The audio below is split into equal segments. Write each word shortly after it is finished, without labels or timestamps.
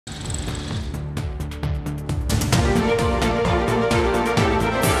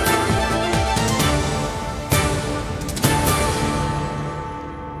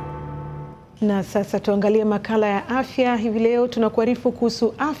Na sasa tuangalie makala ya afya. Hivi leo tunakuarifu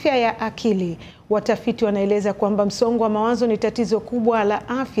kuhusu afya ya akili. Watafiti wanaeleza kwamba msongo wa mawazo ni tatizo kubwa la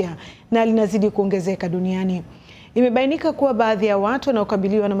afya na linazidi kuongezeka duniani. Imebainika kuwa baadhi ya watu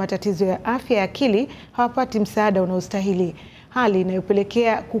wanaokabiliwa na matatizo ya afya ya akili hawapati msaada unaostahili, hali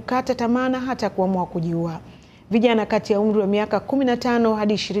inayopelekea kukata tamaa na hata kuamua kujiua. Vijana kati ya umri wa miaka 15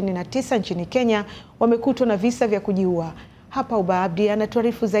 hadi 29 nchini Kenya wamekutwa na visa vya kujiua. Hapa Ubabdi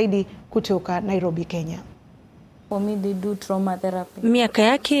anatuarifu zaidi kutoka Nairobi, Kenya. Miaka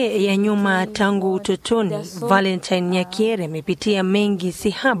yake ya nyuma tangu utotoni, Valentine Nyakiere amepitia mengi si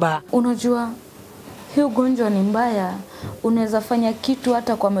haba. Unajua, hii ugonjwa ni mbaya, unaweza fanya kitu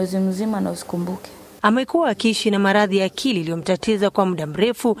hata kwa mwezi mzima na usikumbuke. Amekuwa akiishi na maradhi ya akili iliyomtatiza kwa muda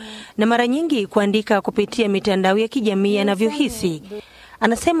mrefu na mara nyingi kuandika kupitia mitandao ya kijamii anavyohisi.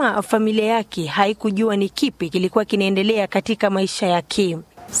 Anasema familia yake haikujua ni kipi kilikuwa kinaendelea katika maisha yake.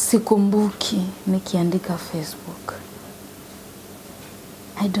 Sikumbuki nikiandika Facebook.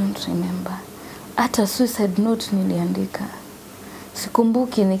 I don't remember. Hata suicide note niliandika.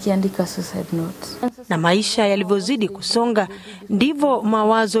 Sikumbuki nikiandika suicide note. Na maisha yalivyozidi kusonga, ndivyo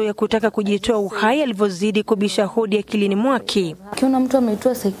mawazo ya kutaka kujitoa uhai yalivyozidi kubisha hodi akilini mwake. Ukiona mtu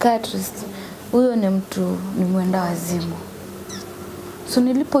ameitwa psychiatrist, huyo ni mwenda wazimu. So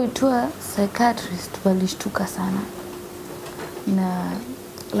nilipoitwa psychiatrist walishtuka sana.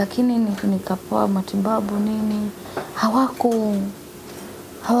 Lakini nikapewa matibabu nini,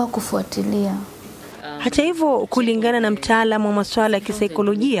 hawakufuatilia. Hata hivyo, kulingana na mtaalamu wa masuala ya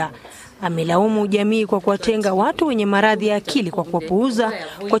kisaikolojia, amelaumu jamii kwa kuwatenga watu wenye maradhi ya akili kwa kuwapuuza,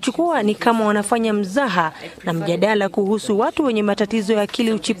 kwa chukua ni kama wanafanya mzaha, na mjadala kuhusu watu wenye matatizo ya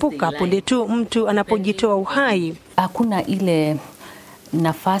akili uchipuka punde tu mtu anapojitoa uhai. Hakuna ile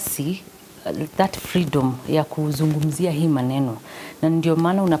nafasi, that freedom ya kuzungumzia hii maneno, na ndio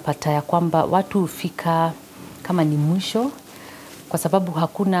maana unapata ya kwamba watu hufika kama ni mwisho kwa sababu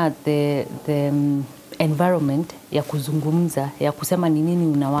hakuna the environment ya kuzungumza, ya kusema ni nini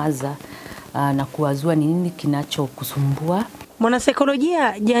unawaza na kuwazua ni nini kinachokusumbua.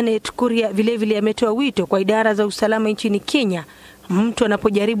 Mwanasaikolojia Janet Kuria vilevile ametoa wito kwa idara za usalama nchini Kenya. Mtu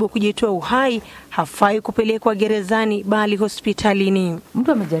anapojaribu kujitoa uhai hafai kupelekwa gerezani bali hospitalini.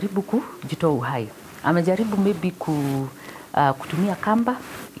 Mtu amejaribu kujitoa uhai, amejaribu maybe kutumia kamba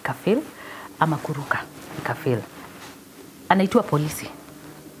ikafail, ama kuruka ikafail, anaitwa polisi.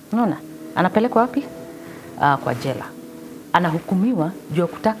 Unaona? Anapelekwa wapi? Kwa jela. Anahukumiwa juu ya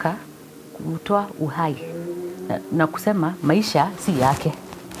kutaka kutoa uhai na kusema maisha si yake.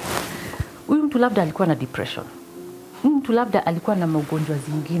 Huyu mtu labda alikuwa na depression. Huyu mtu labda alikuwa na magonjwa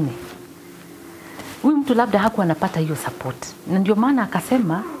zingine. Huyu mtu labda hakuwa anapata hiyo support. Na ndio maana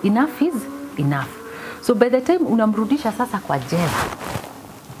akasema enough is enough. So by the time unamrudisha sasa kwa jela,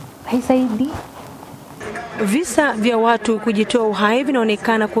 haisaidii. Visa vya watu kujitoa uhai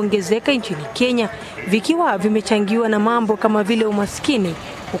vinaonekana kuongezeka nchini Kenya, vikiwa vimechangiwa na mambo kama vile umaskini,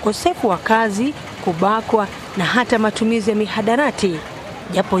 ukosefu wa kazi, kubakwa na hata matumizi ya mihadarati.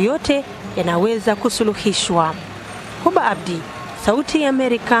 Japo yote yanaweza kusuluhishwa. Ubabdi, Sauti ya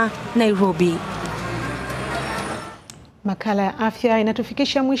Amerika, Nairobi. Makala ya afya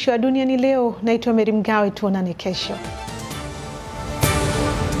inatufikisha mwisho wa Duniani leo. Naitwa Meri Mgawe, tuonane kesho.